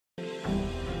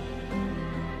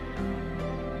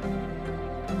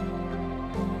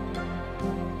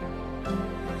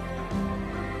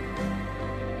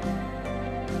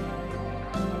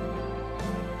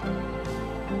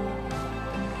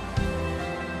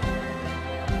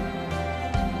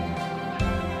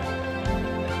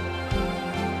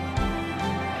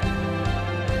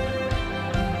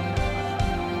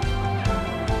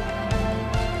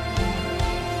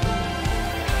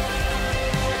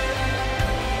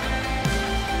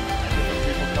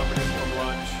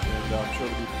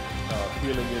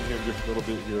feeling in here just a little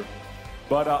bit here.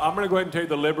 But I'm going to go ahead and take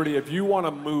the liberty. If you want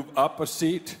to move up a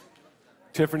seat,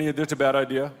 Tiffany, is this a bad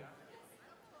idea?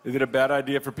 Is it a bad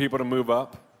idea for people to move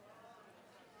up?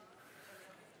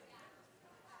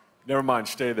 Never mind,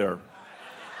 stay there.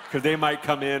 Because they might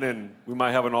come in and we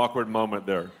might have an awkward moment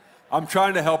there. I'm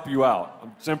trying to help you out.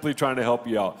 I'm simply trying to help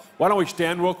you out. Why don't we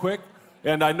stand real quick?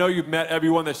 And I know you've met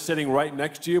everyone that's sitting right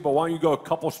next to you, but why don't you go a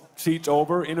couple seats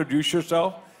over, introduce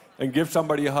yourself, and give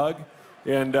somebody a hug,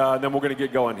 and then we're going to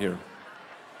get going here.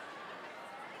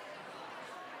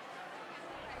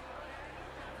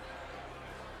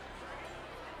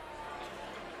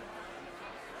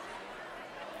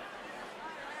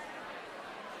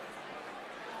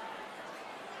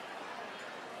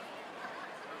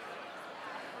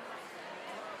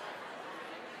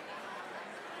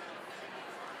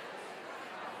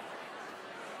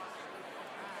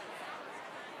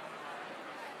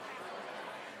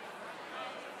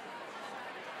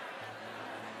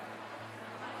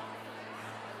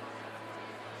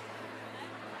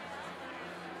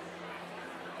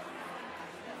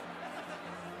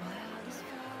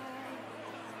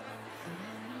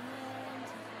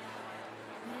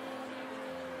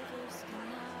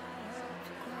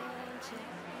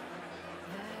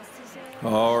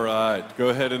 All right, go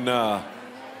ahead and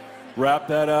wrap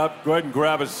that up. Go ahead and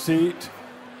grab a seat.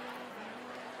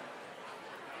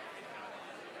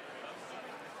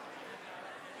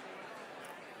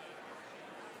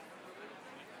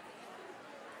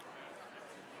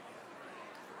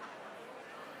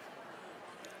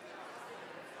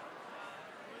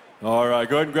 All right,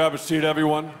 go ahead and grab a seat,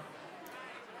 everyone.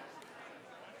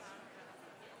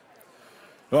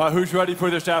 Who's ready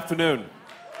for this afternoon?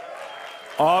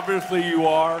 Obviously you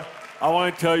are. I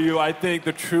want to tell you, I think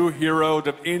the true heroes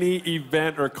of any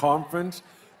event or conference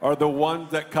are the ones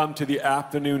that come to the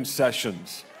afternoon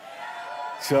sessions.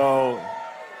 So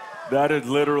that is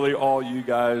literally all you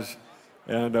guys,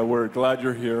 and we're glad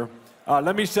you're here.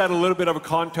 Let me set a little bit of a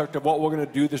context of what we're going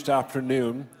to do this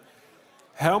afternoon.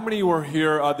 How many were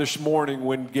here this morning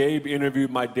when Gabe interviewed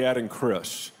my dad and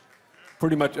Chris?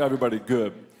 Pretty much everybody.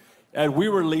 Good. As we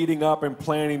were leading up and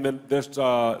planning this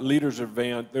leaders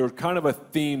event, there was kind of a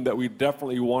theme that we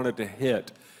definitely wanted to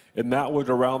hit, and that was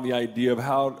around the idea of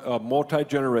how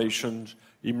multi-generations,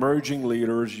 emerging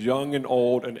leaders, young and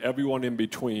old, and everyone in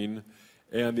between,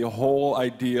 and the whole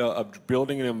idea of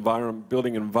building an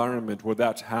environment where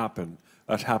that's happening.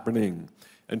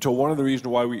 And so one of the reasons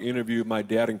why we interviewed my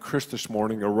dad and Chris this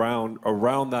morning around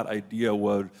that idea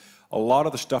was a lot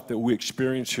of the stuff that we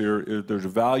experience here is there's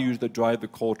values that drive the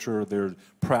culture, there's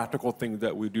practical things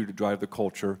that we do to drive the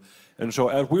culture. And so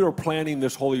as we were planning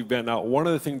this whole event out, one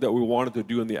of the things that we wanted to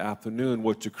do in the afternoon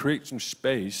was to create some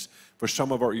space for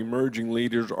some of our emerging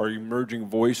leaders, our emerging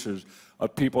voices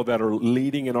of people that are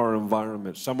leading in our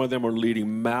environment. Some of them are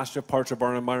leading massive parts of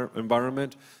our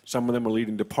environment. Some of them are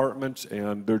leading departments,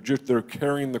 and they're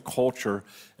carrying the culture,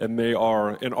 and they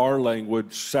are, in our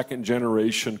language,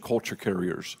 second-generation culture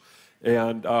carriers.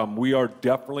 And we are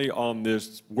definitely on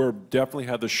this, we're definitely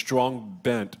have the strong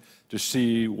bent to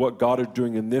see what God is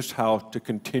doing in this house to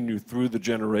continue through the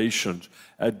generations,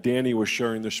 as Danny was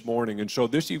sharing this morning. And so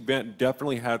this event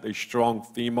definitely had a strong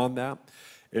theme on that.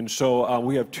 And so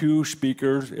we have two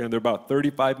speakers, and they're about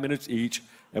 35 minutes each,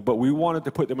 but we wanted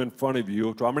to put them in front of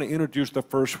you. So I'm going to introduce the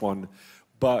first one.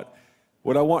 But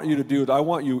what I want you to do is I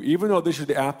want you, even though this is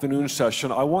the afternoon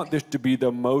session, I want this to be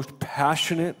the most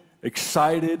passionate,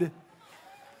 excited,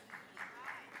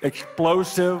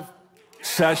 explosive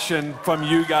session from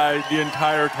you guys the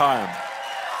entire time,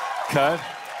 okay?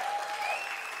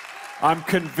 I'm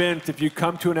convinced if you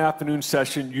come to an afternoon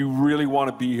session, you really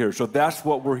want to be here. So that's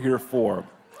what we're here for.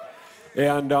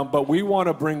 And but we want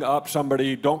to bring up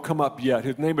somebody, don't come up yet.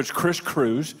 His name is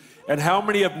Cruz. And how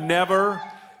many have never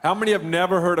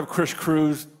heard of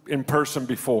Cruz in person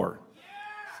before?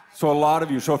 So a lot of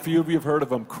you, so a few of you have heard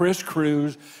of him.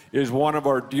 Cruz is one of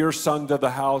our dear sons of the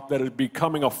house that is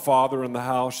becoming a father in the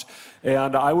house.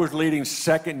 And I was leading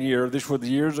second year, this was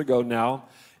years ago now,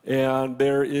 and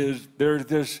there's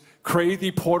this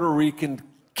crazy Puerto Rican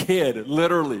kid,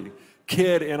 literally,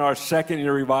 in our second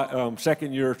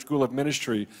year school of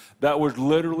ministry that was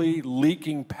literally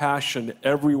leaking passion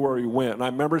everywhere he went. And I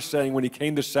remember saying when he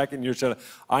came to second year, said,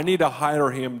 I need to hire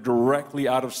him directly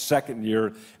out of second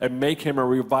year and make him a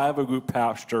revival group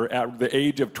pastor at the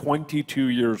age of 22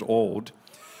 years old.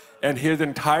 And his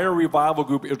entire revival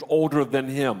group is older than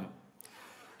him.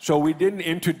 So we didn't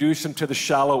introduce him to the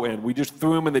shallow end. We just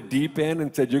threw him in the deep end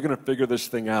and said, you're going to figure this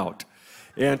thing out.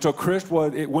 And so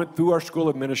it went through our school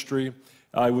of ministry.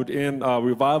 I was in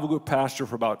revival group pastor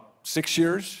for about 6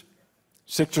 years.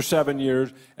 6 or 7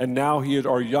 years, and now he is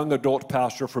our young adult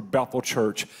pastor for Bethel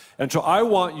Church. And so I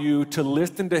want you to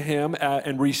listen to him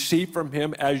and receive from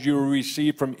him as you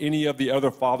receive from any of the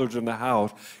other fathers in the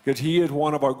house, because he is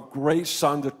one of our great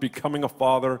sons that's becoming a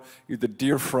father. He's a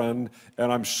dear friend,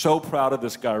 and I'm so proud of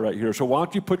this guy right here. So why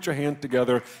don't you put your hands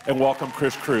together and welcome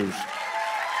Cruz. Thank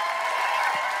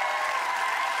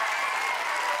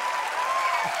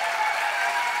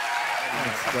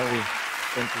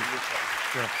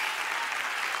you. Yeah.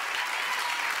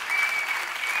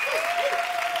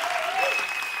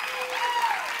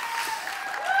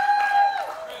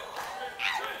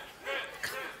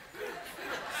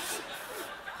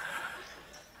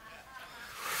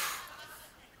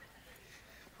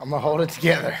 I'm gonna hold it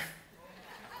together.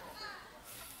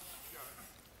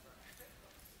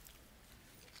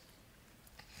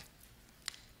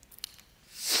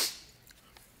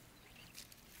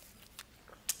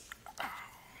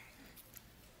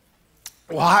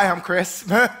 Well, hi, I'm Chris.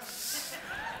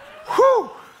 Whew.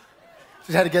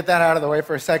 Just had to get that out of the way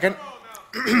for a second.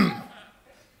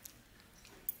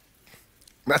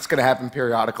 That's gonna happen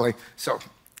periodically, so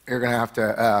you're gonna have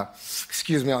to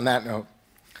excuse me on that note.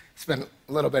 Spent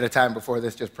a little bit of time before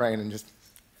this just praying and just,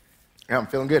 yeah, I'm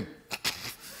feeling good.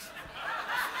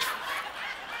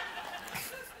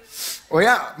 Well,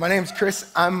 yeah, my name's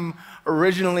Chris. I'm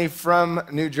originally from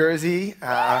New Jersey.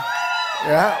 Yeah,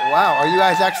 wow. Are you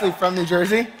guys actually from New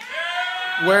Jersey?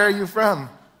 Where are you from?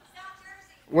 South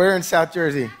Jersey. Where in South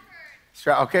Jersey?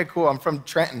 Okay, cool. I'm from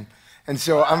Trenton. And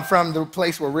so I'm from the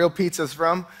place where real pizza's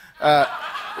from,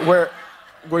 where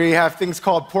you have things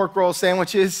called pork roll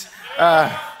sandwiches.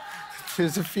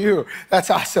 There's a few. That's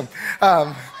awesome.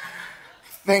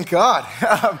 Thank God.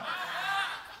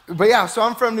 But yeah, so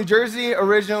I'm from New Jersey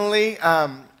originally.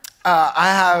 I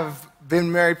have been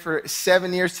married for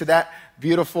 7 years to that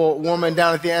beautiful woman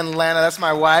down at the end, Lana. That's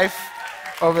my wife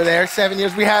over there. 7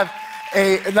 years. We have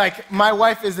my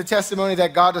wife is the testimony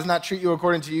that God does not treat you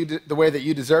according to you the way that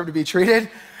you deserve to be treated.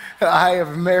 I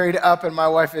have married up, and my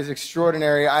wife is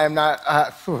extraordinary. I am not.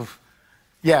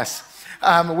 Yes.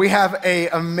 We have an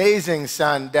amazing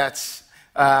son that's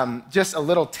just a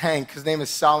little tank. His name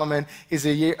is Solomon. He's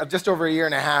just over a year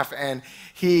and a half, and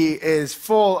he is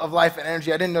full of life and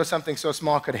energy. I didn't know something so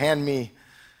small could hand me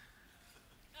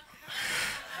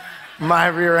my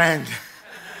rear end.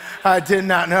 I did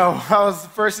not know. The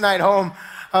first night home,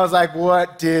 I was like,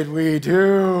 what did we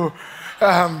do?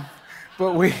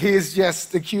 But he's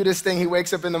just the cutest thing. He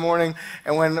wakes up in the morning,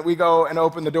 and when we go and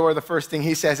open the door, the first thing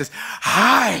he says is,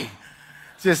 hi.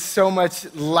 Just so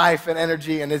much life and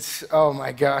energy, and it's, oh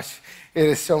my gosh, it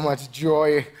is so much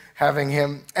joy having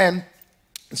him. And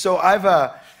so I've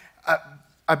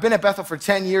been at Bethel for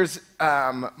 10 years.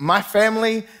 My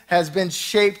family has been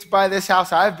shaped by this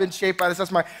house. I've been shaped by this house.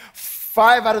 My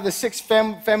 5 out of the 6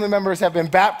 family members have been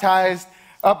baptized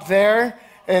up there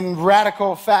in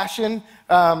radical fashion,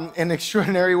 in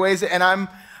extraordinary ways, and I'm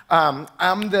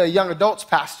the young adults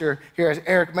pastor here, as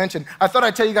Eric mentioned. I thought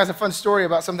I'd tell you guys a fun story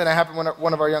about something that happened when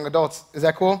one of our young adults. Is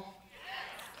that cool?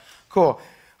 Cool.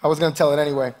 I was going to tell it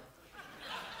anyway.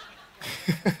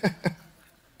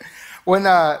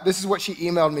 This is what she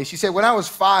emailed me. She said, when I was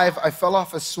 5, I fell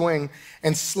off a swing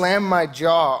and slammed my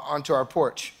jaw onto our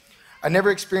porch. I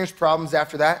never experienced problems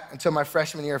after that until my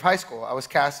freshman year of high school. I was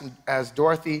cast as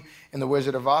Dorothy in The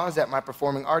Wizard of Oz at my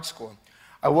performing arts school.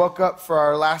 I woke up for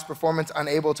our last performance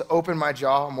unable to open my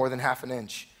jaw more than half an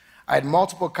inch. I had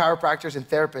multiple chiropractors and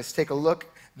therapists take a look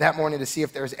that morning to see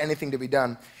if there was anything to be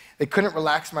done. They couldn't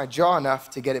relax my jaw enough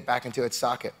to get it back into its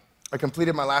socket. I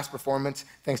completed my last performance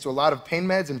thanks to a lot of pain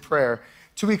meds and prayer.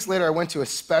 2 weeks later, I went to a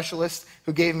specialist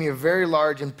who gave me a very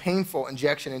large and painful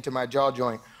injection into my jaw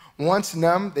joint. Once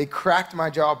numb, they cracked my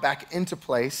jaw back into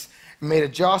place and made a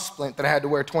jaw splint that I had to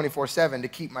wear 24/7 to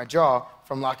keep my jaw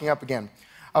from locking up again.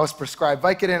 I was prescribed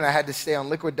Vicodin, and I had to stay on a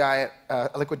liquid diet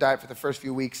for the first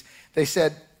few weeks. They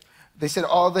said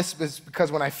all this was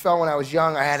because when I fell when I was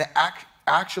young, I had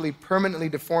actually permanently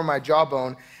deformed my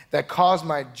jawbone that caused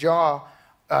my jaw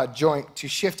joint to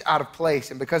shift out of place.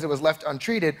 And because it was left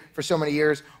untreated for so many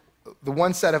years, the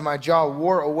one side of my jaw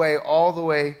wore away all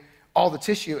the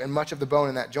tissue and much of the bone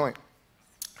in that joint.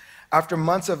 After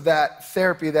months of that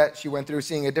therapy that she went through,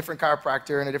 seeing a different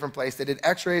chiropractor in a different place, they did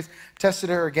x-rays, tested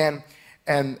her again,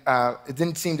 and it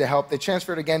didn't seem to help. They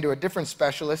transferred again to a different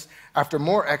specialist. After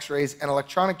more x-rays and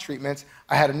electronic treatments,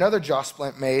 I had another jaw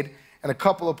splint made and a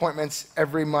couple appointments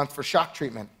every month for shock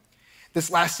treatment.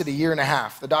 This lasted a year and a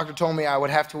half. The doctor told me I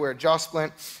would have to wear a jaw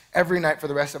splint every night for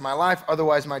the rest of my life,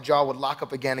 otherwise my jaw would lock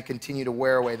up again and continue to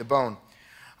wear away the bone.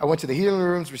 I went to the healing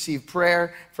rooms, received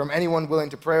prayer from anyone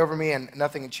willing to pray over me, and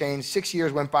nothing had changed. 6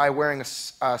 years went by wearing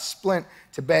a splint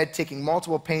to bed, taking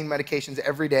multiple pain medications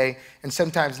every day, and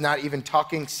sometimes not even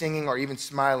talking, singing, or even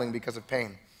smiling because of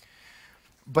pain.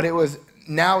 But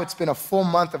it's been a full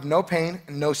month of no pain,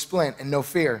 and no splint, and no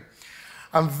fear.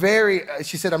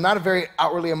 She said, I'm not a very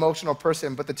outwardly emotional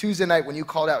person, but the Tuesday night when you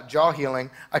called out jaw healing,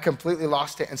 I completely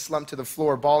lost it and slumped to the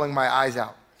floor, bawling my eyes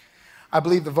out. I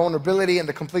believe the vulnerability and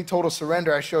the complete total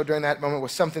surrender I showed during that moment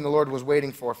was something the Lord was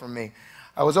waiting for from me.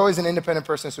 I was always an independent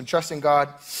person, so trusting God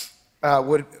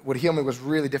would heal me was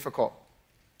really difficult.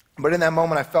 But in that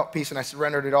moment, I felt peace, and I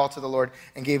surrendered it all to the Lord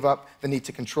and gave up the need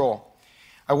to control.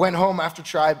 I went home after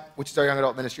Tribe, which is our young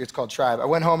adult ministry. It's called Tribe. I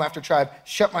went home after Tribe,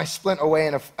 shut my splint away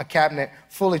in a cabinet,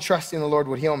 fully trusting the Lord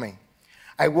would heal me.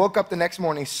 I woke up the next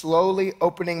morning, slowly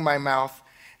opening my mouth,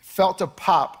 felt a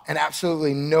pop, and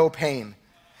absolutely no pain.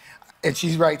 And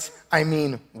she writes, I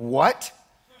mean, what?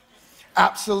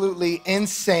 Absolutely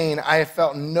insane. I have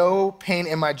felt no pain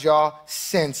in my jaw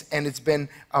since, and it's been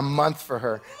a month for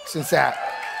her since that.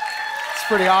 It's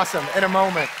pretty awesome. In a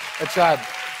moment at Tribe.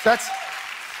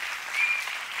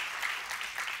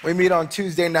 We meet on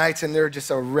Tuesday nights, and they're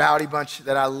just a rowdy bunch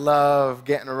that I love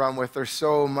getting to run with. They're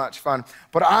so much fun.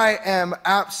 But I am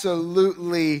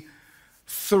absolutely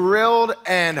thrilled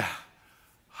and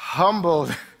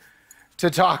humbled to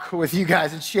talk with you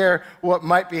guys and share what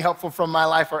might be helpful from my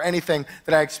life or anything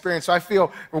that I experienced. So I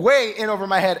feel way in over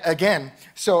my head again.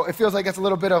 So it feels like it's a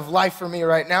little bit of life for me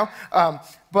right now.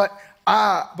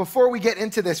 Before we get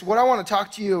into this, what I want to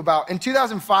talk to you about, in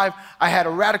 2005, I had a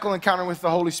radical encounter with the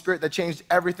Holy Spirit that changed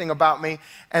everything about me.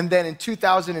 And then in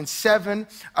 2007,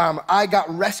 I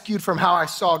got rescued from how I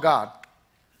saw God.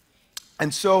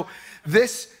 And so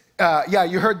this,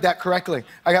 you heard that correctly.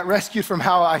 I got rescued from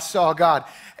how I saw God.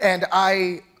 And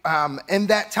in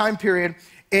that time period,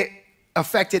 it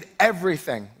affected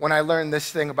everything when I learned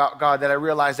this thing about God that I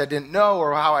realized I didn't know,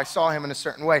 or how I saw him in a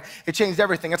certain way. It changed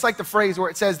everything. It's like the phrase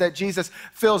where it says that Jesus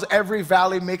fills every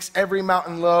valley, makes every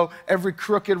mountain low, every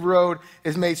crooked road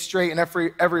is made straight, and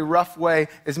every rough way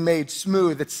is made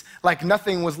smooth. It's like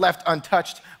nothing was left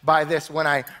untouched by this when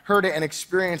I heard it and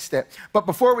experienced it. But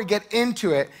before we get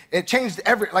into it, it changed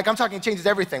it changes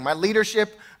everything. My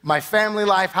leadership, my family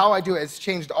life, how I do it, it's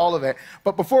changed all of it.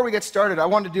 But before we get started, I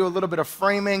wanted to do a little bit of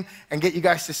framing and get you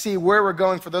guys to see where we're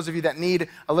going for those of you that need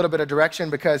a little bit of direction,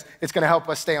 because it's going to help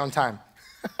us stay on time.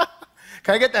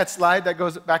 Can I get that slide that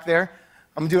goes back there?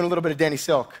 I'm doing a little bit of Danny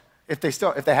Silk. If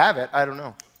they have it, I don't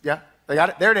know. Yeah, they got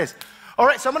it? There it is. All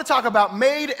right, so I'm going to talk about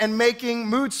made and making,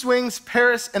 mood swings,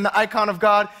 Paris and the icon of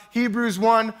God, Hebrews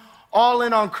 1, all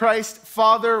in on Christ,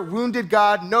 Father, wounded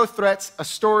God, no threats, a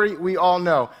story we all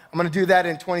know. I'm going to do that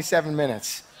in 27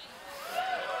 minutes.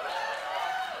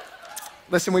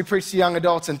 Listen, we preach to young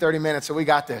adults in 30 minutes, so we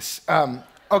got this.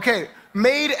 Okay,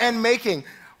 made and making.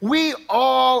 We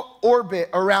all orbit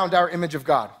around our image of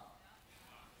God.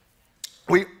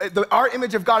 Our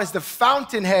image of God is the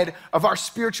fountainhead of our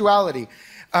spirituality.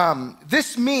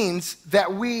 This means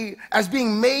that we, as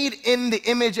being made in the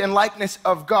image and likeness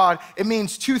of God, it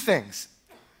means two things.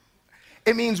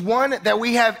 It means, one, that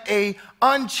we have an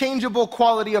unchangeable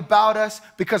quality about us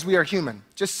because we are human.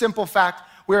 Just simple fact,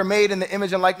 we are made in the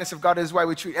image and likeness of God. This is why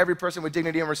we treat every person with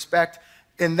dignity and respect,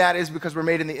 and that is because we're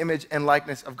made in the image and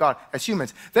likeness of God as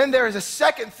humans. Then there is a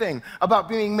second thing about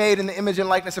being made in the image and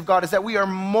likeness of God, is that we are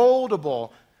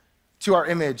moldable to our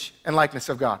image and likeness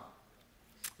of God.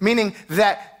 Meaning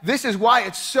that this is why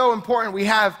it's so important we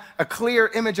have a clear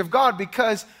image of God,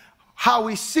 because how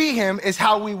we see him is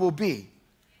how we will be.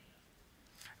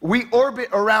 We orbit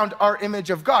around our image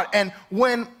of God. And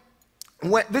when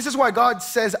this is why God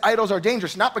says idols are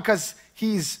dangerous, not because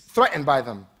he's threatened by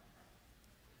them.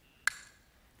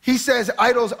 He says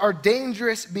idols are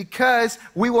dangerous because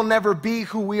we will never be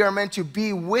who we are meant to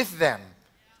be with them.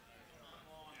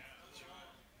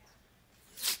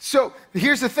 So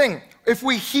here's the thing. If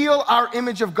we heal our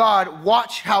image of God,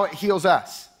 watch how it heals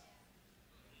us.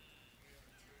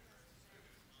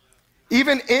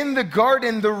 Even in the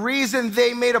garden, the reason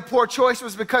they made a poor choice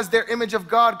was because their image of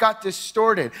God got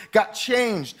distorted, got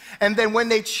changed. And then when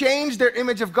they changed their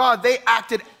image of God, they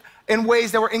acted in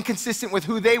ways that were inconsistent with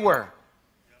who they were.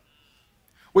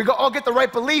 We all get the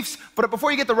right beliefs, but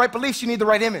before you get the right beliefs, you need the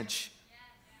right image.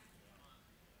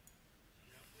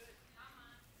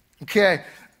 Okay,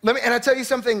 and I tell you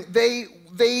something,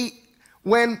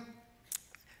 when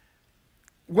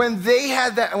when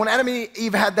Adam and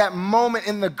Eve had that moment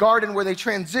in the garden where they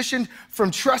transitioned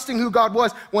from trusting who God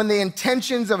was, when the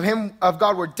intentions of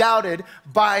God were doubted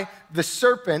by the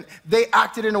serpent, they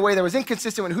acted in a way that was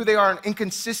inconsistent with who they are and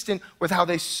inconsistent with how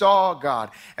they saw God.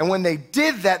 And when they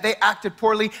did that, they acted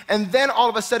poorly, and then all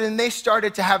of a sudden they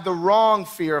started to have the wrong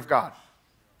fear of God.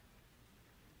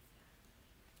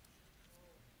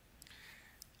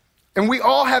 And we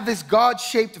all have this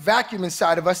God-shaped vacuum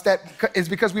inside of us that is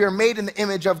because we are made in the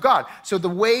image of God. So the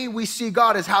way we see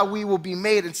God is how we will be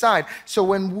made inside. So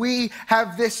when we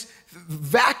have this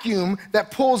vacuum that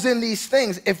pulls in these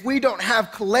things, if we don't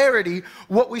have clarity,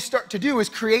 what we start to do is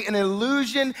create an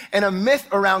illusion and a myth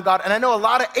around God. And I know a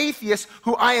lot of atheists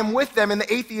who I am with them in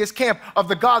the atheist camp of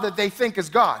the God that they think is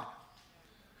God,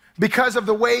 because of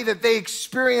the way that they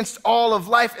experienced all of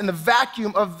life, and the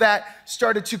vacuum of that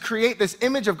started to create this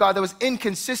image of God that was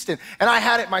inconsistent. And I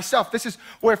had it myself. This is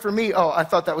where for me, I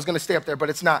thought that was going to stay up there, but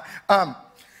it's not.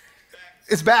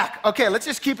 It's back. Okay, let's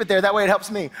just keep it there. That way it helps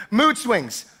me. Mood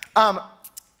swings. The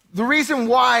reason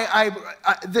why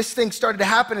this thing started to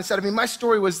happen inside of me, my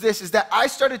story was this, is that I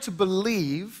started to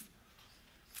believe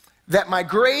that my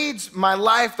grades, my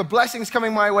life, the blessings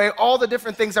coming my way, all the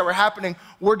different things that were happening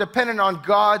were dependent on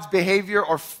God's behavior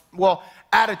or,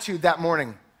 attitude that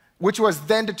morning, which was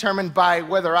then determined by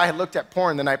whether I had looked at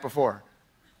porn the night before.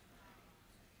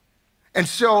 And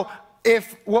so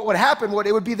what would happen,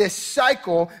 it would be this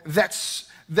cycle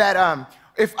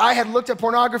if I had looked at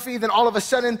pornography, then all of a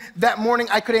sudden that morning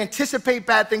I could anticipate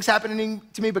bad things happening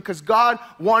to me because God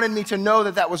wanted me to know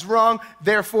that that was wrong.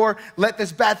 Therefore, let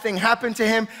this bad thing happen to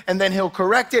him and then he'll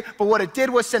correct it. But what it did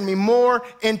was send me more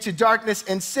into darkness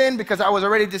and sin because I was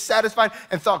already dissatisfied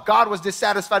and thought God was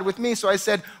dissatisfied with me. So I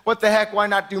said, what the heck, why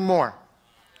not do more?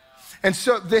 And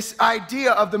so this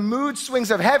idea of the mood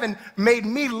swings of heaven made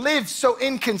me live so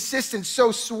inconsistent,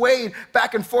 so swayed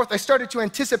back and forth. I started to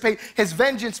anticipate his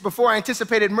vengeance before I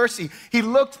anticipated mercy. He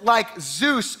looked like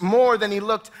Zeus more than he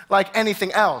looked like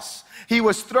anything else. He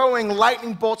was throwing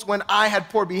lightning bolts when I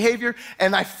had poor behavior,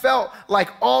 and I felt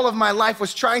like all of my life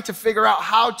was trying to figure out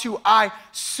how do I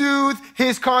soothe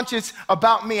his conscience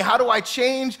about me? How do I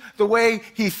change the way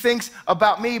he thinks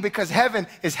about me? Because heaven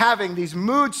is having these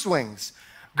mood swings.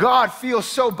 God feels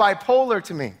so bipolar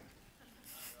to me.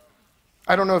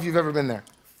 I don't know if you've ever been there.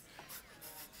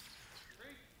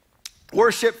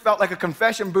 Worship felt like a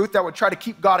confession booth that would try to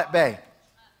keep God at bay.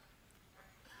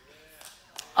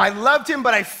 I loved him,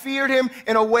 but I feared him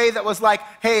in a way that was like,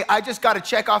 hey, I just got to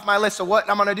check off my list. So what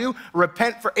I'm going to do?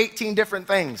 Repent for 18 different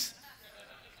things.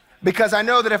 Because I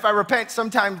know that if I repent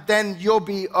sometime, then you'll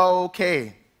be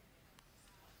okay.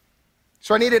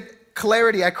 So I needed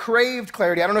clarity. I craved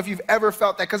clarity. I don't know if you've ever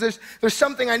felt that, because there's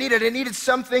something I needed. I needed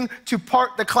something to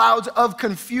part the clouds of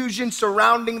confusion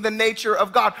surrounding the nature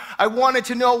of God. I wanted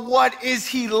to know, what is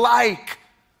he like?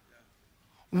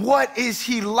 What is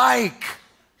he like?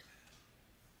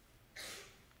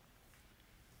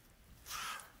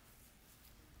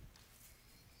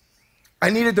 I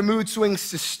needed the mood swings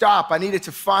to stop. I needed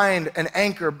to find an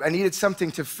anchor. I needed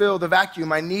something to fill the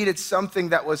vacuum. I needed something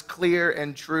that was clear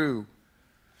and true.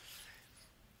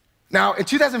 Now, in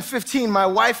 2015, my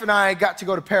wife and I got to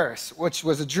go to Paris, which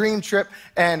was a dream trip,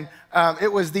 and it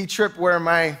was the trip where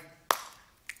my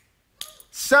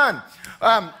son,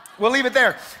 we'll leave it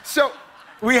there. So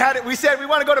we said we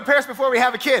want to go to Paris before we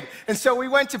have a kid, and so we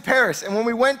went to Paris, and when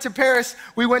we went to Paris,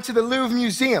 we went to the Louvre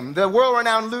Museum, the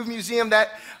world-renowned Louvre Museum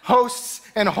that hosts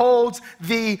and holds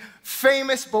the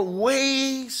famous but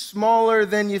way smaller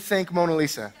than you think Mona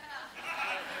Lisa.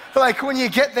 Like, when you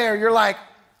get there, you're like,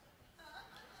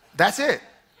 that's it.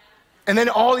 And then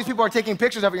all these people are taking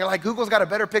pictures of it. You're like, Google's got a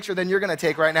better picture than you're going to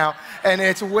take right now. And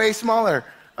it's way smaller.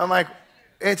 I'm like,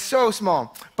 it's so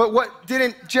small. But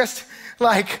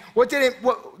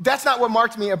that's not what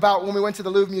marked me about when we went to the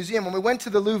Louvre Museum. When we went to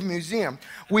the Louvre Museum,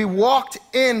 we walked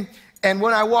in, and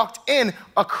when I walked in,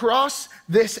 across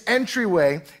this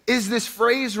entryway is this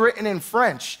phrase written in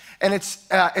French. And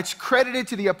it's credited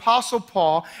to the Apostle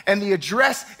Paul, and the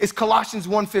address is Colossians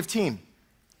 1:15.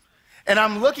 And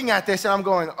I'm looking at this and I'm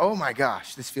going, oh my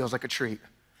gosh, this feels like a treat.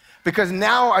 Because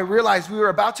now I realized we were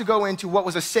about to go into what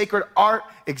was a sacred art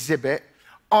exhibit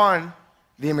on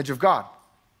the image of God.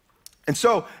 And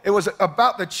so it was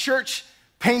about the church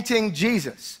painting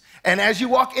Jesus. And as you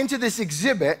walk into this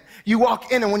exhibit, you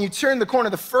walk in, and when you turn the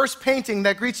corner, the first painting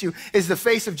that greets you is the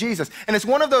face of Jesus. And it's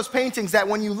one of those paintings that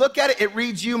when you look at it, it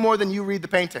reads you more than you read the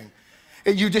painting.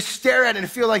 You just stare at it and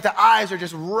feel like the eyes are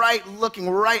just looking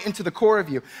right into the core of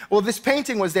you. Well, this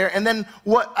painting was there, and then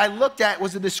what I looked at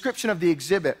was a description of the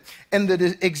exhibit. And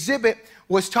the exhibit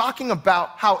was talking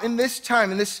about how in this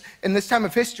time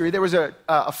of history, there was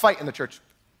a fight in the church.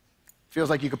 Feels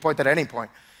like you could point that at any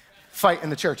point. Fight in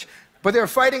the church. But they were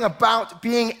fighting about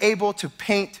being able to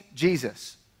paint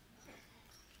Jesus.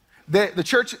 The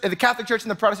church, the Catholic Church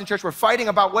and the Protestant Church were fighting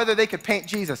about whether they could paint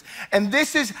Jesus. And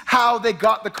this is how they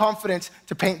got the confidence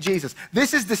to paint Jesus.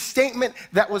 This is the statement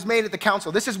that was made at the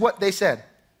council. This is what they said.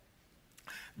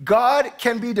 God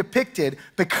can be depicted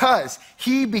because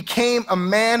he became a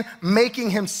man, making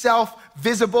himself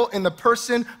visible in the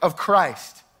person of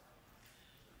Christ.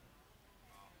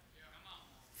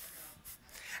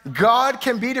 God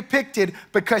can be depicted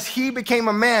because he became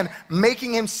a man,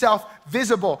 making himself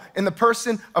visible in the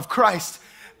person of Christ.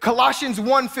 Colossians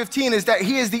 1:15 is that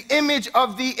he is the image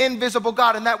of the invisible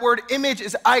God, and that word image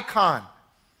is icon.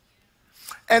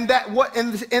 And that what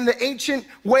in the ancient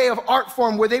way of art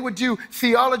form, where they would do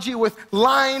theology with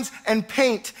lines and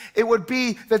paint, it would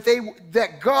be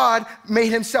that God made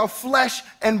himself flesh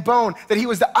and bone, that he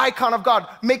was the icon of God,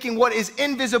 making what is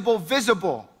invisible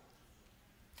visible.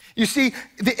 You see,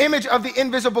 the image of the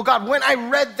invisible God. When I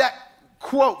read that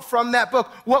quote from that book,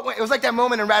 it was like that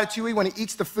moment in Ratatouille when he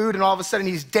eats the food and all of a sudden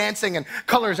he's dancing and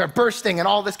colors are bursting and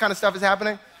all this kind of stuff is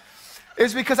happening.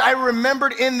 It's because I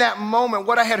remembered in that moment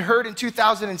what I had heard in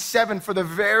 2007 for the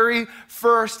very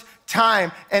first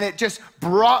time, and it just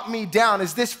brought me down.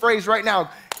 Is this phrase right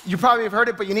now? You probably have heard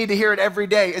it, but you need to hear it every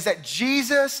day. Is that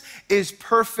Jesus is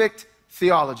perfect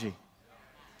theology.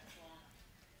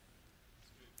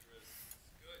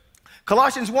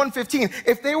 Colossians 1:15,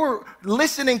 if they were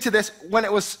listening to this when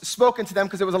it was spoken to them,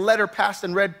 because it was a letter passed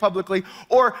and read publicly,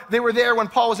 or they were there when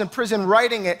Paul was in prison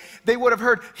writing it, they would have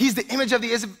heard, he's the image of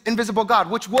the invisible God,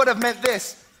 which would have meant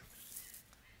this,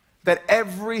 that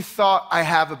every thought I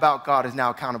have about God is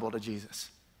now accountable to Jesus.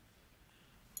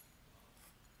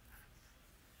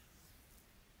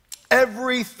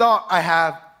 Every thought I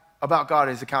have about God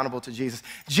is accountable to Jesus.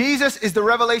 Jesus is the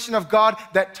revelation of God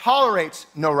that tolerates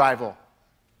no rival.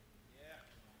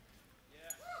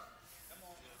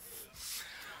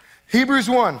 Hebrews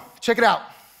 1, check it out.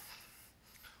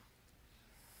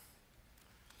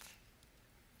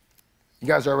 You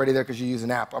guys are already there because you use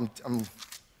an app. I'm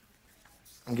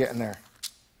getting there.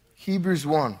 Hebrews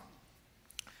 1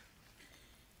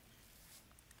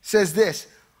 says this,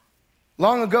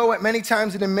 long ago at many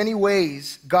times and in many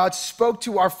ways, God spoke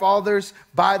to our fathers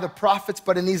by the prophets,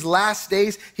 but in these last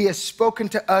days, he has spoken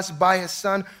to us by his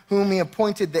Son, whom he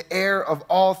appointed the heir of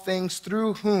all things,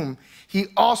 through whom he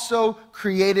also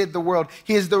created the world.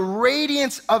 He is the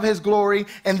radiance of his glory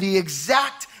and the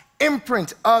exact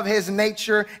imprint of his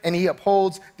nature, and he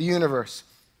upholds the universe.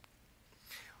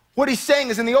 What he's saying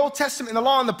is in the Old Testament, in the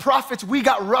law and the prophets, we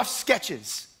got rough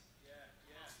sketches.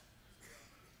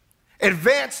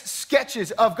 Advanced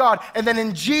sketches of God. And then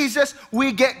in Jesus,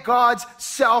 we get God's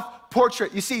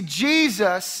self-portrait. You see,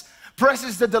 Jesus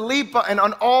presses the delete button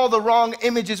on all the wrong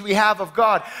images we have of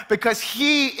God, because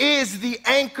he is the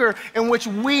anchor in which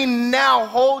we now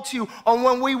hold to on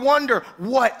when we wonder,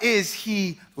 what is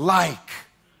he like?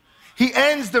 He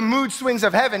ends the mood swings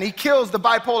of heaven. He kills the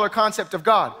bipolar concept of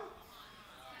God.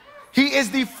 He is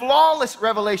the flawless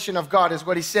revelation of God, is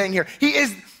what he's saying here.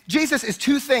 Jesus is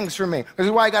two things for me. This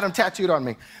is why I got him tattooed on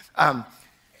me.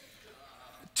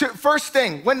 First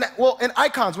thing, in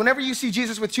icons, whenever you see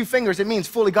Jesus with two fingers, it means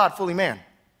fully God, fully man.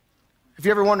 If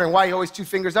you're ever wondering why he always two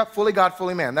fingers up, fully God,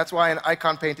 fully man. That's why in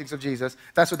icon paintings of Jesus,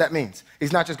 that's what that means.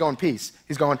 He's not just going peace.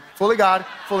 He's going fully God,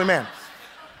 fully man.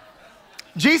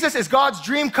 Jesus is God's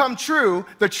dream come true,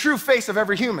 the true face of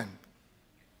every human.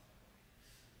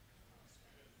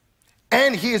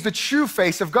 And he is the true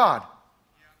face of God.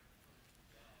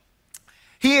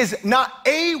 He is not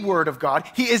a word of God.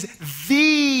 He is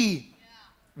the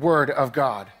word of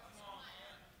God.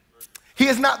 He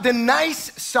is not the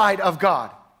nice side of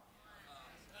God.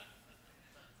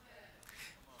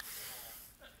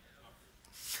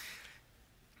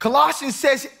 Colossians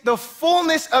says the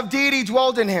fullness of deity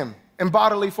dwelled in him in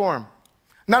bodily form,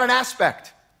 not an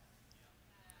aspect.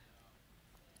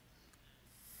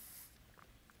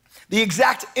 The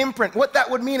exact imprint. What that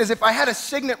would mean is if I had a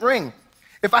signet ring,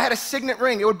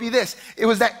 it would be this. It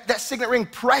was that signet ring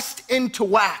pressed into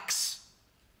wax.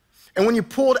 And when you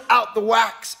pulled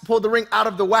the ring out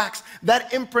of the wax,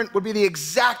 that imprint would be the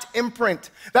exact imprint.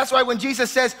 That's why when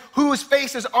Jesus says whose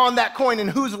face is on that coin and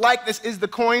whose likeness is the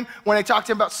coin, when I talked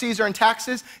to him about Caesar and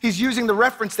taxes, he's using the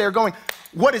reference there going,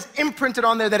 what is imprinted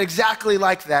on there that exactly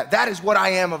like that? That is what I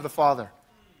am of the Father.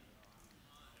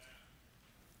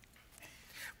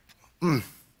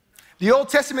 The Old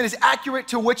Testament is accurate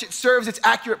to which it serves its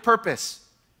accurate purpose.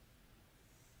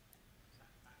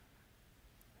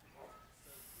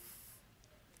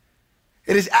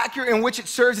 It is accurate in which it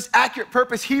serves its accurate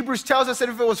purpose. Hebrews tells us that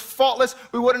if it was faultless,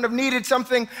 we wouldn't have needed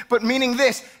something, but meaning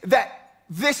this, that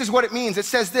this is what it means. It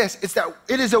says this, it's that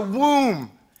it is a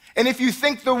womb. And if you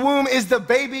think the womb is the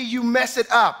baby, you mess it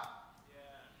up.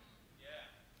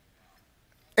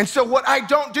 And so what I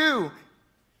don't do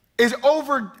is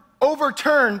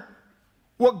overturn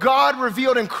what God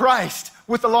revealed in Christ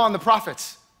with the law and the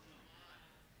prophets.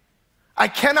 I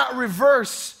cannot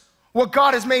reverse what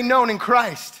God has made known in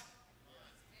Christ.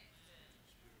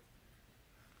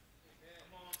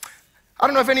 I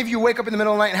don't know if any of you wake up in the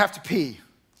middle of the night and have to pee,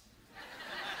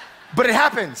 but it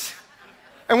happens.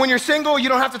 And when you're single, you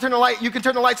don't have to turn the light, you can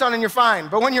turn the lights on and you're fine.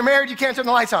 But when you're married, you can't turn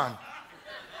the lights on.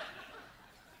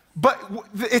 But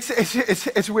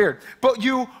it's weird. But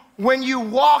when you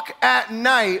walk at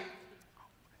night,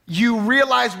 you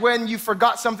realize when you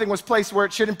forgot something was placed where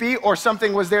it shouldn't be, or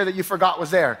something was there that you forgot was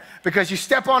there. Because you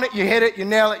step on it, you hit it, you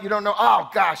nail it, you don't know, oh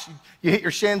gosh, you hit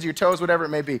your shins, your toes, whatever it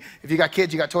may be. If you got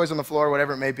kids, you got toys on the floor,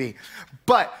 whatever it may be.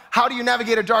 But how do you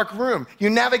navigate a dark room? You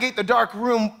navigate the dark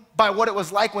room by what it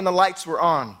was like when the lights were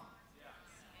on.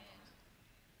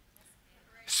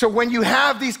 So when you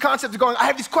have these concepts going, I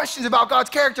have these questions about God's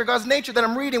character, God's nature that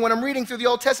I'm reading when I'm reading through the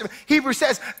Old Testament. Hebrews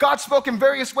says God spoke in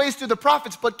various ways through the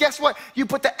prophets, but guess what? You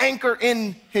put the anchor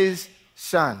in his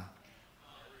Son.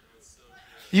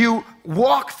 You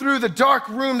walk through the dark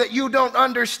room that you don't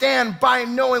understand by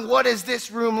knowing, what is this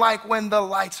room like when the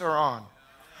lights are on?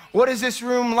 What is this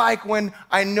room like when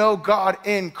I know God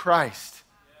in Christ?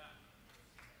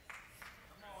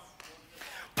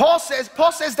 Paul says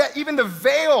that even the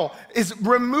veil is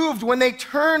removed when they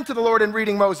turn to the Lord in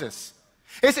reading Moses.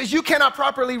 It says you cannot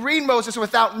properly read Moses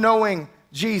without knowing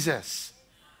Jesus.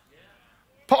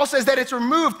 Paul says that it's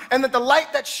removed, and that the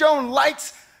light that shines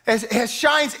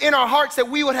in our hearts, that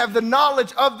we would have the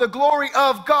knowledge of the glory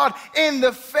of God in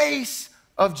the face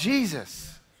of Jesus.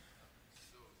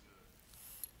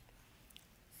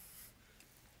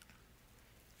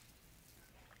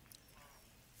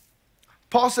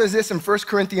 Paul says this in 1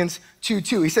 Corinthians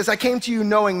 2:2. He says, I came to you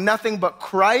knowing nothing but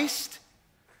Christ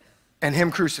and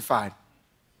him crucified.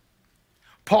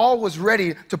 Paul was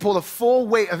ready to pull the full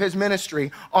weight of his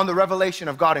ministry on the revelation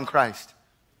of God in Christ.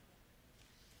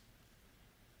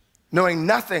 Knowing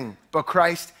nothing but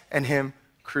Christ and him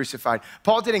crucified.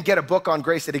 Paul didn't get a book on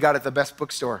grace that he got at the best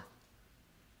bookstore.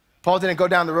 Paul didn't go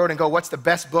down the road and go, what's the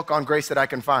best book on grace that I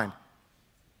can find?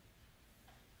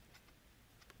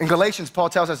 In Galatians, Paul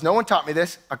tells us, no one taught me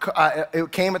this.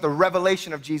 It came at the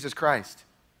revelation of Jesus Christ.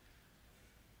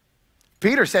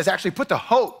 Peter says, actually, put your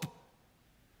hope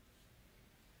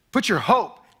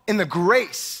in the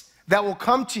grace that will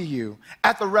come to you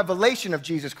at the revelation of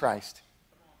Jesus Christ.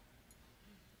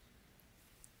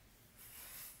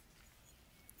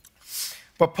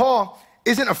 But Paul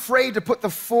isn't afraid to put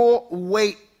the full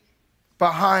weight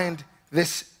behind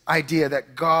this idea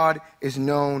that God is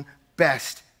known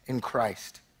best in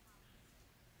Christ.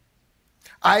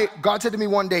 God said to me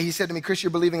one day, he said to me, Chris,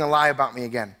 you're believing a lie about me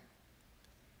again.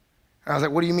 And I was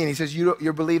like, what do you mean? He says,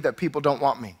 you believe that people don't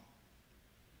want me.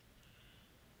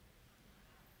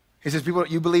 He says,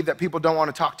 you believe that people don't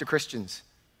want to talk to Christians.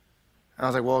 And I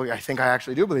was like, well, I think I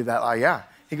actually do believe that lie, yeah.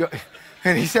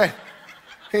 And he said,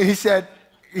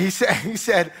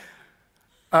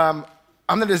 I'm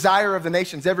the desire of the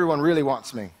nations. Everyone really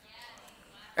wants me.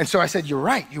 And so I said, you're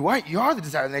right, you are the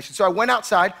desire of the nation. So I went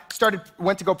outside,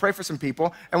 went to go pray for some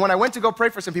people. And when I went to go pray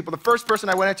for some people, the first person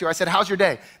I went into, I said, how's your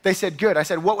day? They said, good. I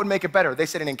said, what would make it better? They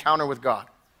said, an encounter with God.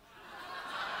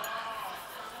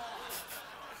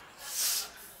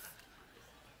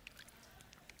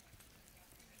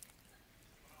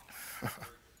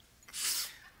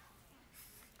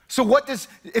 So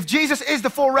if Jesus is the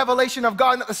full revelation of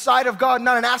God, not the side of God,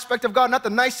 not an aspect of God, not the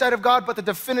nice side of God, but the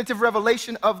definitive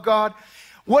revelation of God,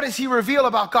 what does he reveal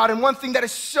about God? And one thing that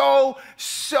is so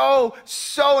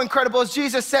incredible is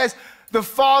Jesus says, the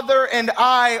Father and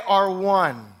I are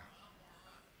one.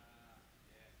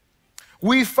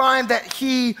 We find that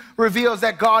he reveals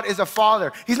that God is a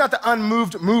father. He's not the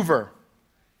unmoved mover.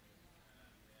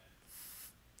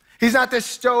 He's not this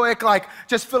stoic,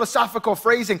 just philosophical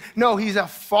phrasing. No, he's a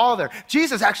father.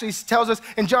 Jesus actually tells us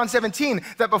in John 17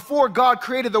 that before God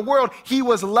created the world, he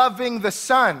was loving the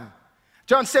Son.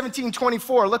 John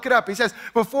 17:24, look it up. He says,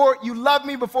 before you loved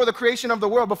me before the creation of the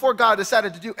world, before God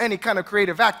decided to do any kind of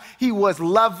creative act, he was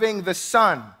loving the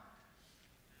Son.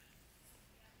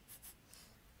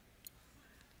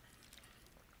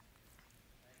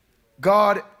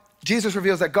 God Jesus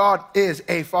reveals that God is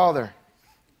a father.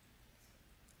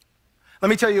 Let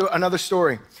me tell you another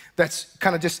story that's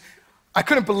kind of just, I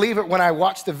couldn't believe it when I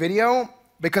watched the video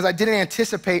because I didn't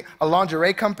anticipate a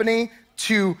lingerie company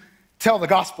to tell the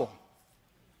gospel.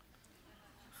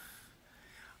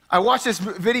 I watched this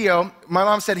video. My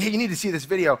mom said, hey, you need to see this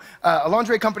video. A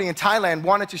lingerie company in Thailand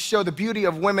wanted to show the beauty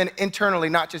of women internally,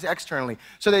 not just externally.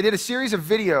 So they did a series of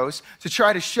videos to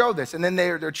try to show this. And then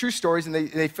they're true stories, and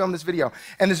they filmed this video.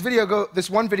 And this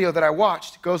one video that I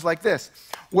watched goes like this,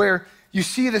 where you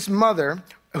see this mother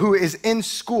who is in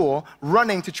school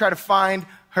running to try to find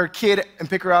her kid and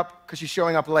pick her up because she's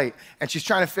showing up late. And she's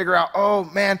trying to figure out, oh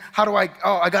man,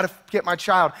 I got to get my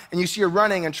child. And you see her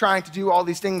running and trying to do all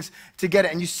these things to get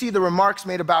it. And you see the remarks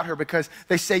made about her because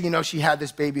they say, you know, she had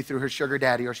this baby through her sugar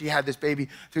daddy, or she had this baby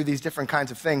through these different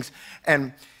kinds of things.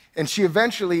 And she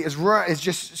eventually is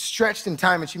just stretched in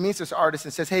time, and she meets this artist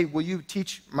and says, hey, will you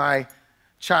teach my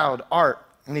child art?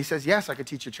 And he says, yes, I could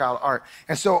teach your child art.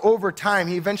 And so over time,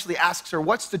 he eventually asks her,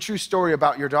 what's the true story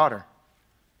about your daughter?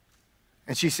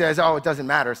 And she says, oh, it doesn't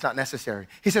matter, it's not necessary.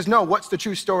 He says, no, what's the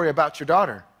true story about your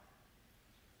daughter?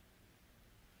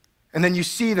 And then you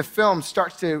see the film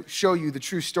starts to show you the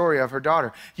true story of her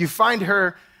daughter. You find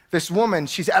her, this woman,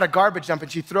 she's at a garbage dump,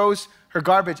 and she throws her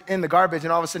garbage in the garbage,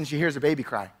 and all of a sudden she hears a baby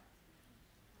cry.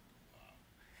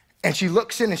 And she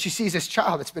looks in and she sees this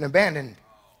child that's been abandoned.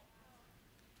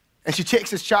 And she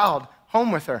takes this child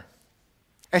home with her.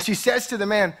 And she says to the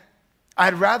man,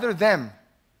 I'd rather them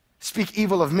speak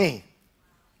evil of me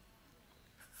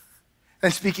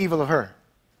than speak evil of her.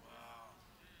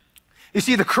 You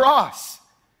see, the cross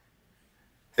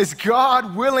is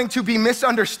God willing to be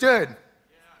misunderstood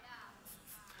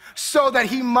so that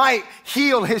he might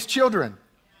heal his children.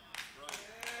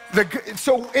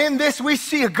 So in this, we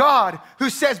see a God who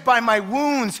says, by my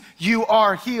wounds, you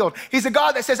are healed. He's a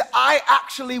God that says, I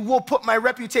actually will put my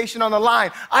reputation on the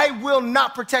line. I will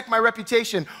not protect my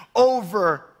reputation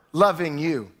over loving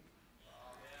you.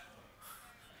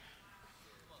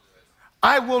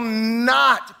 I will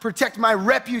not protect my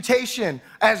reputation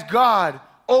as God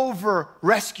over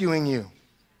rescuing you.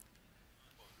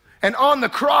 And on the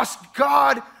cross,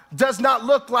 God does not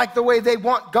look like the way they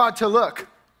want God to look.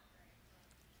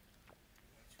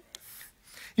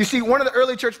 You see, one of the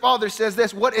early church fathers says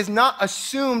this, what is not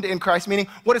assumed in Christ, meaning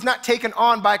what is not taken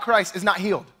on by Christ, is not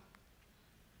healed.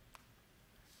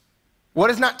 What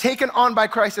is not taken on by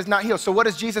Christ is not healed. So what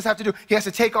does Jesus have to do? He has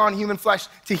to take on human flesh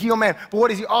to heal man. But what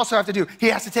does he also have to do? He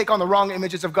has to take on the wrong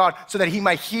images of God so that he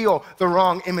might heal the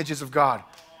wrong images of God.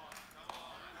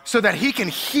 So that he can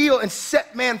heal and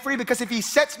set man free, because if he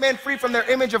sets man free from their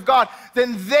image of God,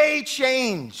 then they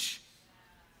change.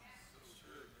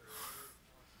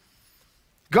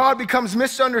 God becomes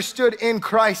misunderstood in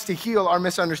Christ to heal our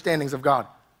misunderstandings of God.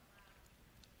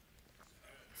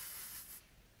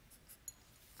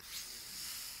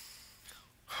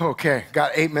 Okay,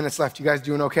 got 8 minutes left. You guys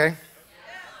doing okay?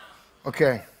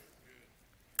 Okay.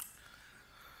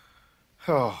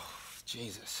 Oh,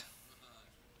 Jesus.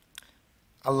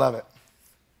 I love it.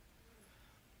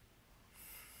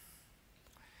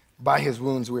 By his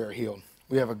wounds we are healed.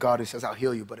 We have a God who says, I'll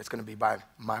heal you, but it's going to be by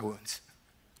my wounds,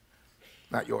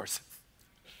 not yours.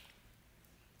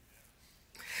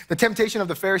 The temptation of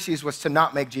the Pharisees was to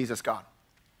not make Jesus God.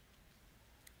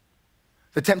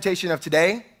 The temptation of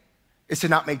today is to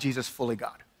not make Jesus fully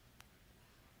God.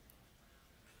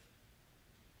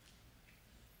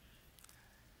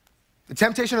 The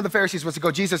temptation of the Pharisees was to go,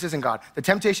 Jesus isn't God. The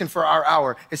temptation for our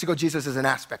hour is to go, Jesus is an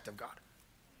aspect of God.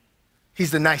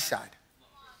 He's the nice side.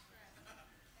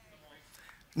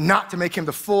 Not to make him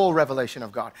the full revelation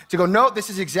of God. To go, no, this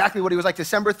is exactly what he was like.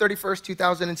 December 31st,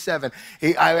 2007.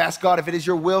 I asked God, if it is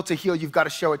your will to heal, you've got to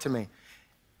show it to me.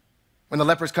 When the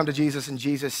lepers come to Jesus and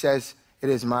Jesus says, it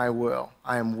is my will.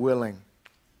 I am willing.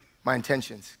 My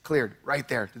intentions cleared right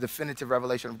there. The definitive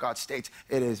revelation of God states,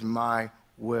 it is my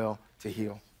will to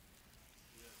heal.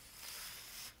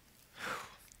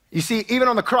 You see, even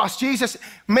on the cross, Jesus,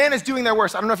 man is doing their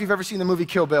worst. I don't know if you've ever seen the movie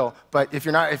Kill Bill, but if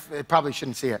you're not, probably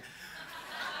shouldn't see it.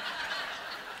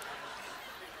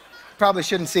 Probably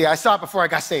shouldn't see it. I saw it before I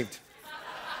got saved.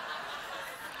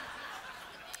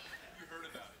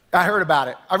 I heard about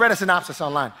it. I read a synopsis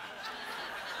online.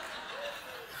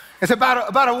 It's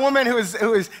about a woman who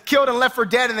is killed and left for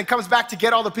dead and then comes back to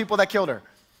get all the people that killed her.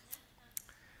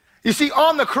 You see,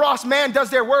 on the cross, man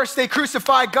does their worst. They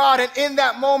crucify God, and in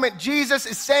that moment, Jesus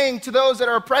is saying to those that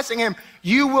are oppressing him,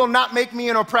 you will not make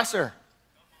me an oppressor.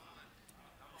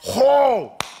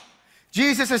 Whoa!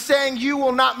 Jesus is saying, you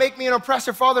will not make me an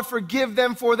oppressor. Father, forgive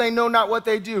them, for they know not what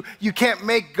they do. You can't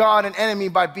make God an enemy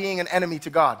by being an enemy to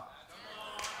God.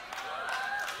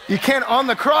 You can't. On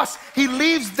the cross, he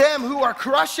leaves them who are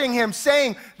crushing him,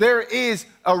 saying, there is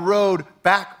a road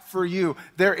back for you.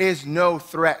 There is no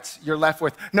threats you're left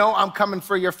with. No, I'm coming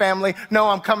for your family. No,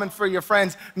 I'm coming for your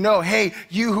friends. No, hey,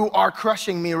 you who are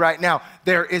crushing me right now,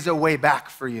 there is a way back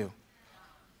for you.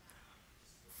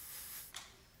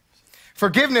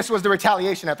 Forgiveness was the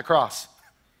retaliation at the cross.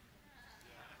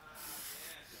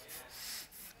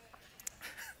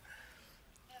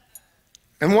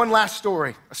 And one last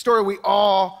story, a story we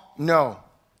all know.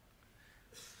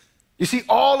 You see,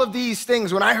 all of these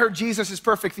things, when I heard Jesus'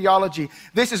 perfect theology,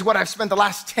 this is what I've spent the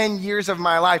last 10 years of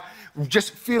my life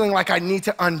just feeling like I need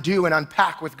to undo and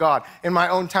unpack with God in my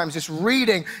own times, just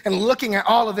reading and looking at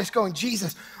all of this going,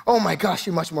 Jesus, oh my gosh,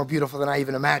 you're much more beautiful than I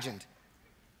even imagined.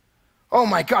 Oh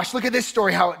my gosh, look at this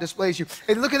story, how it displays you.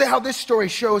 And look at how this story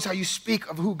shows how you speak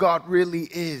of who God really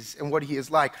is and what he is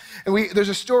like. And there's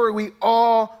a story we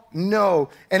all know,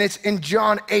 and it's in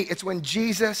John 8. It's when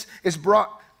Jesus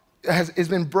has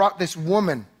been brought this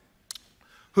woman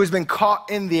who has been caught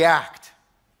in the act.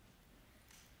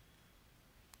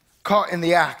 Caught in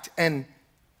the act. And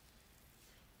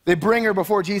they bring her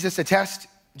before Jesus to test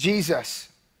Jesus.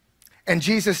 And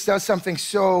Jesus does something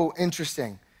so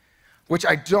interesting, which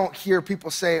I don't hear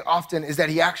people say often, is that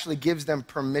he actually gives them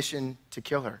permission to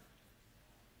kill her.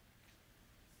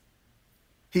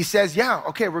 He says, yeah,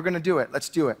 okay, we're gonna do it. Let's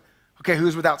do it. Okay,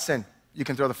 who's without sin? You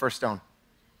can throw the first stone.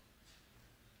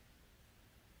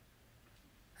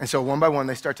 And so one by one,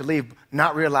 they start to leave,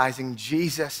 not realizing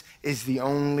Jesus is the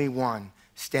only one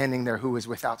standing there who is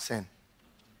without sin.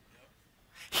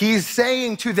 He's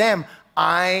saying to them,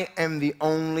 I am the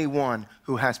only one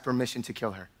who has permission to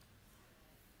kill her.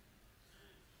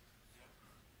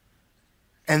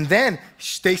 And then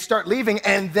they start leaving,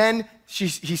 and then he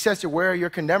says to her, where are your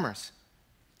condemners?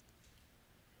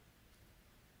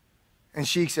 And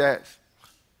she says,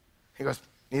 he goes,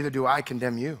 neither do I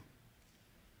condemn you.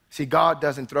 See, God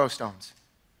doesn't throw stones.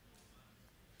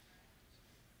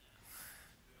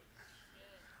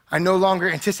 I no longer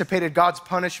anticipated God's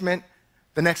punishment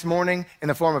the next morning in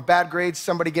the form of bad grades,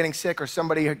 somebody getting sick or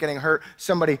somebody getting hurt,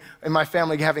 somebody in my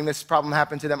family having this problem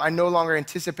happen to them. I no longer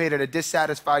anticipated a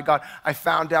dissatisfied God. I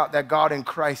found out that God in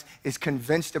Christ is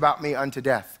convinced about me unto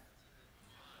death.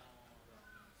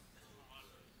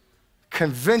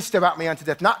 Convinced about me unto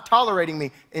death, not tolerating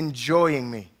me,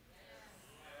 enjoying me.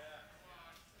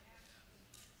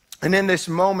 And in this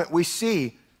moment, we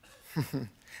see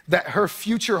that her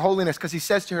future holiness, because he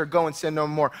says to her, go and sin no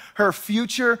more. Her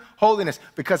future holiness,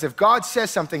 because if God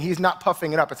says something, he's not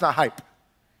puffing it up. It's not hype.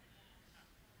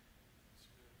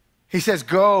 He says,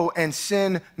 go and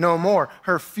sin no more.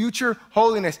 Her future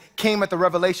holiness came at the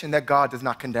revelation that God does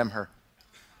not condemn her.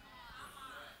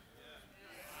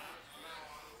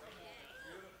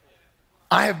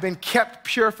 I have been kept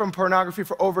pure from pornography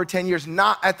for over 10 years,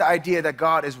 not at the idea that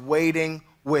God is waiting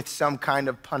with some kind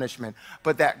of punishment,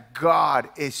 but that God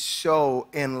is so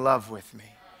in love with me.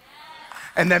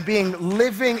 And that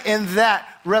living in that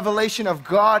revelation of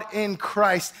God in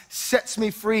Christ sets me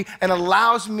free and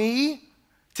allows me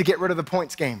to get rid of the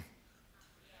points game.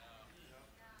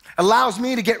 Allows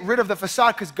me to get rid of the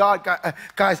facade, because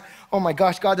guys, oh my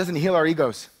gosh, God doesn't heal our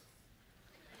egos.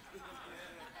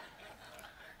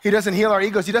 He doesn't heal our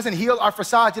egos. He doesn't heal our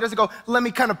facades. He doesn't go, let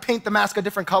me kind of paint the mask a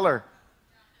different color.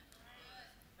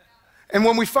 And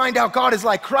when we find out God is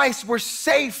like Christ, we're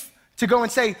safe to go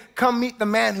and say, come meet the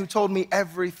man who told me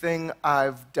everything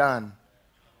I've done.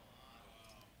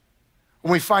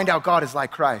 When we find out God is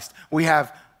like Christ, we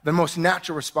have the most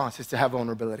natural response is to have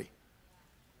vulnerability.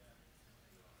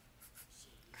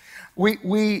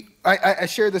 I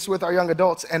shared this with our young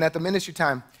adults, and at the ministry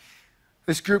time,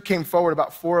 this group came forward,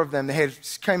 about 4 of them. They had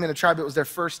came in a tribe. It was their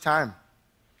first time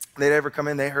they'd ever come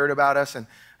in. They heard about us,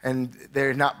 and they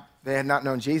had not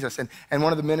known Jesus. And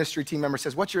one of the ministry team members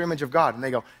says, what's your image of God? And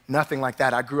they go, nothing like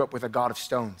that. I grew up with a God of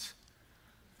stones.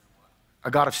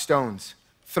 A God of stones,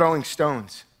 throwing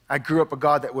stones. I grew up a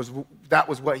God that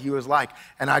was what he was like,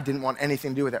 and I didn't want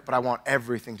anything to do with it, but I want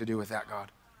everything to do with that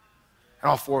God. And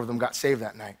all 4 of them got saved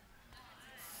that night.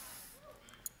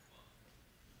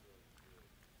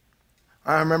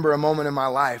 I remember a moment in my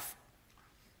life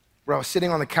where I was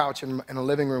sitting on the couch in a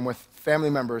living room with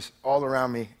family members all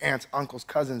around me, aunts, uncles,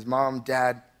 cousins, mom,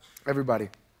 dad, everybody.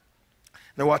 And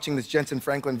they're watching this Jensen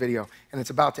Franklin video, and it's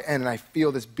about to end, and I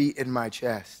feel this beat in my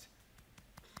chest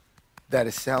that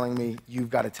is telling me,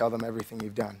 you've got to tell them everything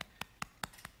you've done.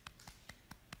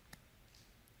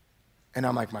 And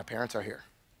I'm like, my parents are here.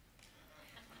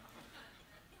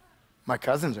 My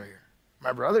cousins are here.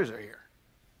 My brothers are here.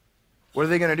 What are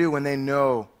they going to do when they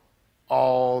know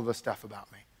all the stuff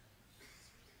about me?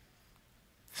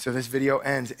 So this video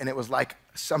ends, and it was like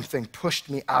something pushed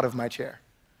me out of my chair.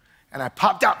 And I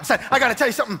popped out and said, I gotta tell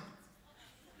you something.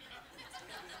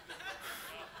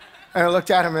 And I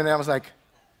looked at him and I was like,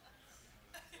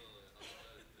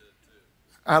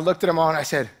 I looked at him all and I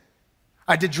said,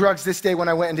 I did drugs this day when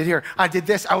I went and did here. I did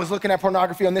this. I was looking at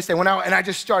pornography on this day. Went out and I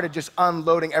just started just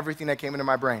unloading everything that came into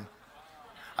my brain.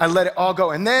 I let it all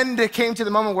go. And then it came to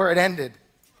the moment where it ended.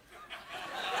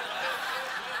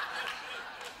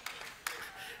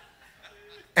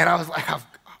 And I was like,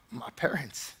 my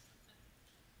parents,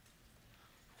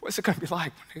 what's it gonna be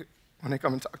like when they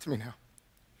come and talk to me now?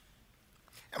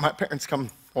 And my parents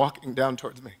come walking down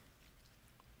towards me.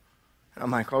 And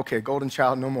I'm like, okay, golden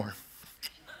child, no more.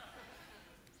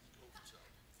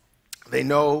 They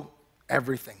know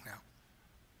everything now.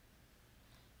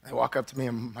 They walk up to me,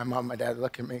 and my mom and my dad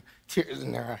look at me, tears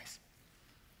in their eyes.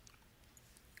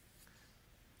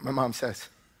 My mom says,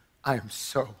 I am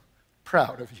so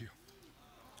proud of you.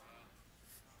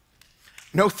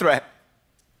 No threat.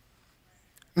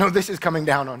 No, this is coming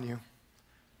down on you.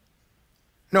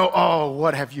 No, oh,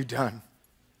 what have you done?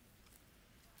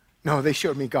 No, they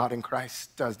showed me God in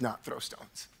Christ does not throw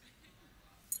stones.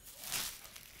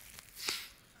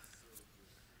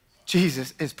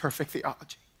 Jesus is perfect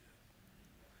theology.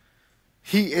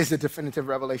 He is the definitive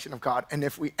revelation of God. And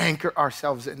if we anchor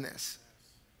ourselves in this,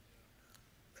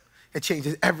 it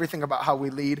changes everything about how we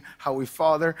lead, how we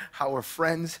father, how we're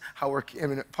friends, how we're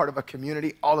part of a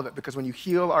community, all of it. Because when you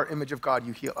heal our image of God,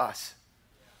 you heal us.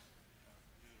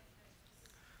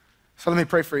 So let me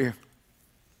pray for you.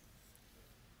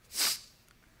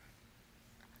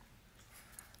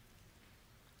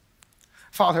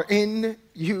 Father, in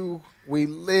you we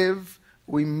live,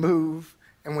 we move,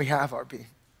 and we have our being.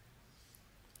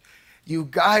 You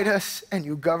guide us and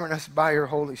you govern us by your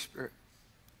Holy Spirit.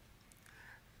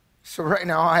 So right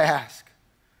now I ask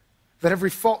that every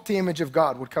faulty image of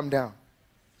God would come down.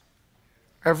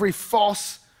 Every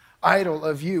false idol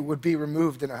of you would be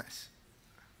removed in us.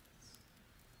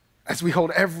 As we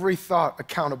hold every thought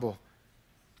accountable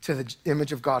to the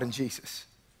image of God in Jesus.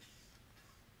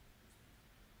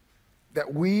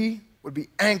 That we would be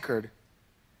anchored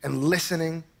and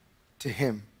listening to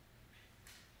him.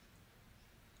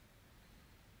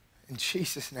 In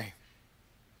Jesus' name,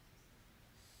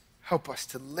 help us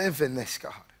to live in this,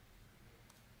 God.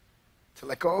 To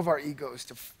let go of our egos,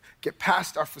 to get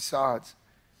past our facades,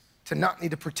 to not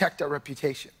need to protect our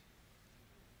reputation.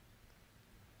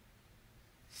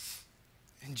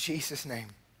 In Jesus' name,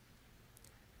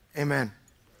 amen.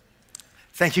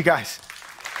 Thank you, guys.